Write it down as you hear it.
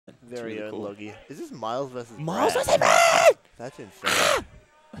Very really own cool. Logie. Is this Miles versus Miles Brad? versus Brad! That's insane.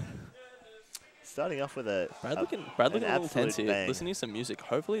 Starting off with Brad looking a little absolute tense here. bang. Listening to some music.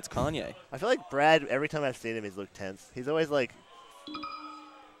 Hopefully it's Kanye. I feel like Brad, every time I've seen him, he's looked tense. He's always like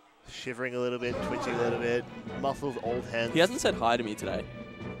shivering a little bit, twitching a little bit, muscles all tense. He hasn't said hi to me today.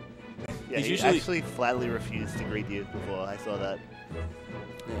 Yeah, he's he usually actually flatly refused to greet you before. I saw that.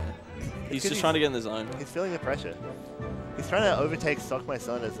 Yeah. He's just trying to get in the zone. He's feeling the pressure. He's trying to overtake Sock My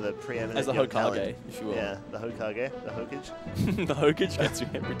Son as the preeminent As the young Hokage, talent. if you will. Yeah, the Hokage, the Hokage. The Hokage gets me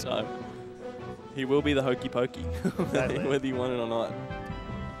every time. He will be the hokey pokey, Exactly. whether you want it or not.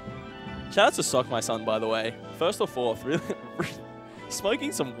 Shout out to Sock My Son, by the way. First or fourth, really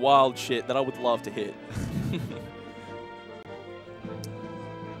smoking some wild shit that I would love to hit.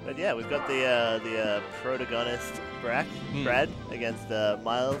 But yeah, we've got the protagonist Brad against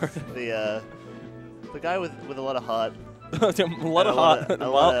Miles, the guy with a lot of heart. A lot of heart. A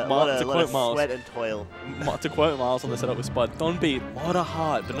lot of Miles. sweat and toil. To quote Miles on the setup with Spud, DonB, a lot of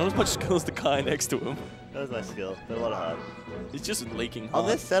heart, but not as much skill as the guy next to him. That was my skill, but a lot of heart. He's just leaking heart. On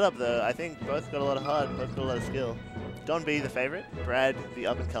this setup, though, I think both got a lot of heart, both got a lot of skill. DonB, the favorite, Brad, the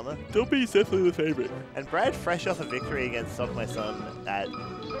up-and-comer. DonB is definitely the favorite. And Brad, fresh off a victory against Sock My Son at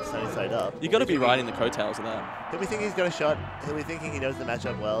Sunny Side Up. You got to be riding the coattails of that. He'll be thinking he's got a shot. He'll be thinking he knows the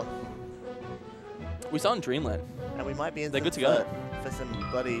matchup well. We saw in Dreamland. And we might be in They're good to go. For some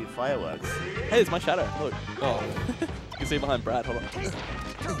bloody fireworks. Hey, it's my shadow. Look. Oh. You can see behind Brad. Hold on.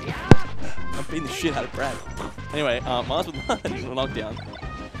 I'm beating the shit out of Brad. Anyway, Miles with a knockdown.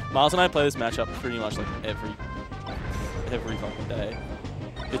 Miles and I play this matchup pretty much like every fucking day.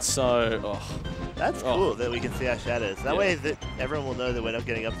 It's so... Oh. That's cool that we can see our shadows. That way that everyone will know that we're not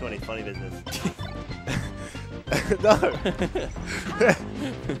getting up to any funny business. No!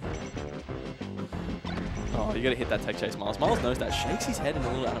 Oh, you gotta hit that tech chase, Miles. Miles knows that. Shakes his head in a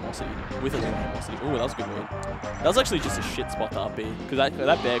little animosity. With a little animosity. Oh, that was a good read. That was actually just a shit spot to up B. Because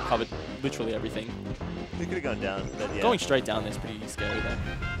that bear covered literally everything. He could have gone down, but yeah. Going straight down there is pretty scary though.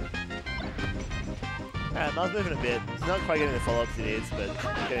 Alright, Miles moving a bit. He's not quite getting the follow-ups he needs, but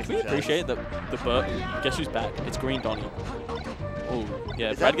getting some We shots. appreciate the burp. Guess who's back? It's Green Donnie. Oh,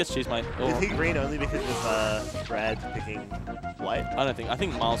 yeah, Brad gets cheese, mate. Oh. Is he green only because of Brad picking white? I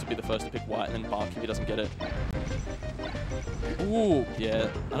think Miles would be the first to pick white and then bark if he doesn't get it. Ooh, yeah.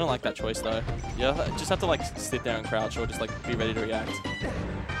 I don't like that choice though. Yeah, just have to like sit there and crouch or just like be ready to react.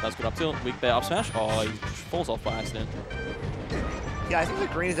 That's good up tilt. Weak bear up smash. Oh, he falls off by accident. Yeah, I think the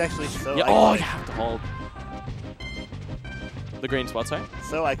green is actually so yeah, iconic. oh, you have to hold. The green spot, sorry?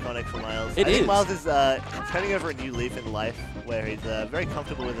 So iconic for Miles. It I think is. Miles is turning over a new leaf in life where he's very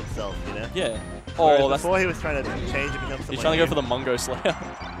comfortable with himself, you know? Yeah. Whereas Oh, that's... before he was trying to change and become someone He's trying to go new. for the Mungo Slayer.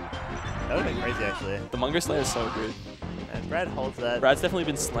 That would have been crazy, actually. The Mungo Slayer is so good. And Brad holds that. Brad's definitely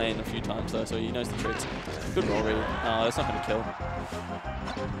been slain a few times though, so he knows the tricks. Good roll read. No, that's not going to kill.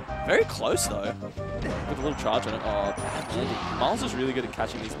 Very close though. With a little charge on it. Oh, bad landing. Miles is really good at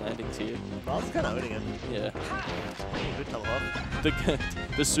catching these landings here. Miles is kind of owning him. Yeah. Good tomahawk.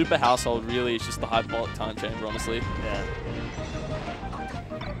 The super household really is just the hyperbolic time chamber, honestly. Yeah.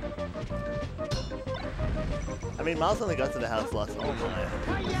 I mean, Miles only got to the house last. Oh my.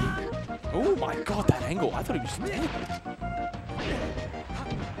 Oh my god, that angle. I thought he was dead.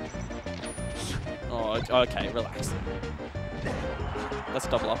 Oh, okay, relax. That's a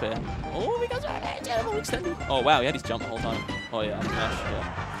double up air. Oh, we got terrible extended. Oh wow, he had his jump the whole time. Oh yeah, smash,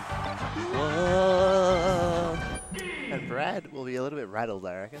 yeah. And Brad will be a little bit rattled,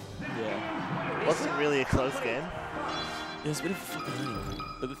 I reckon. Yeah. Wasn't really a close game. It was a bit of a fucking lead.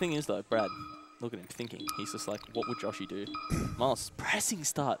 But the thing is though, Brad, look at him thinking. He's just like, what would Joshy do? Miles, pressing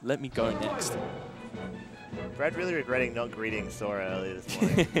start. Let me go next. Brad really regretting not greeting Sora earlier this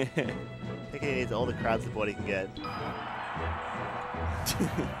morning. Thinking he needs all the crowd support he can get.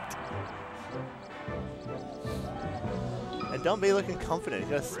 And DonB looking confident.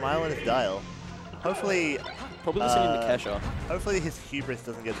 He's got a smile on his dial. Hopefully... Probably listening to Kesha. Hopefully his hubris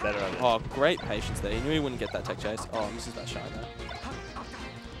doesn't get the better of it. Oh, great patience there. He knew he wouldn't get that tech chase. Oh, misses that shine though.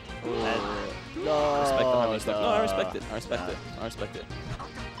 No, Respect the homie stuff. No, I respect it. I respect it. I respect it.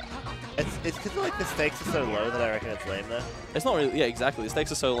 It's because like the stakes are so low that I reckon it's lame though. It's not really, yeah, exactly. The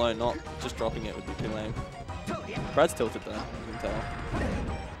stakes are so low, not just dropping it would be pretty lame. Brad's tilted though, you can tell.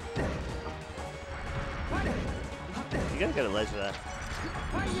 You gotta get a ledge of that.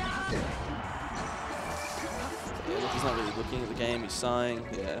 Yeah, look, he's not really looking at the game, he's sighing,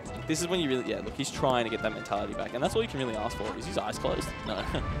 yeah. This is when you really, yeah, look, he's trying to get that mentality back, and that's all you can really ask for. Is his eyes closed? No.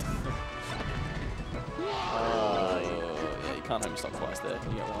 Yeah, you can't home stop twice there,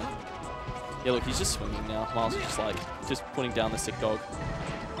 you get one. Yeah, look, he's just swinging now. Miles is just like, just putting down the sick dog.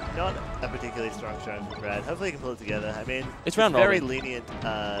 not a particularly strong showing from Brad. Hopefully he can pull it together. I mean, It's round very robin. lenient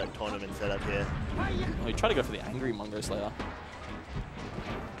tournament setup here. Oh, he tried to go for the angry Mungo Slayer.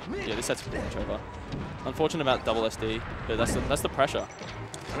 Yeah, this set's pretty much over. Unfortunate about double SD, but that's the pressure.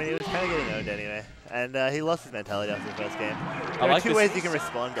 I mean, he was kind of getting owned anyway, and he lost his mentality after the first game. There are like two ways you can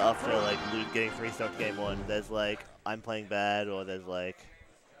respond after like getting 3-stock game 1. There's like I'm playing bad, or there's like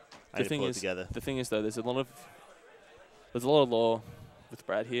I need to pull it together. The thing is though, there's a lot of lore with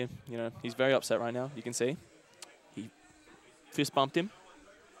Brad here. You know, he's very upset right now. You can see he fist bumped him.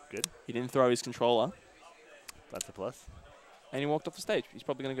 Good. He didn't throw his controller. That's a plus. And he walked off the stage. He's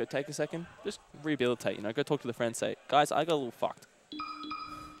probably going to go take a second, just rehabilitate, you know, go talk to the friends, say, guys, I got a little fucked.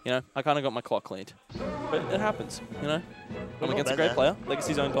 You know, I kind of got my clock cleaned. But it happens, you know. I'm against a great player,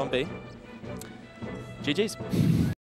 Legacy's own DonB. GG's.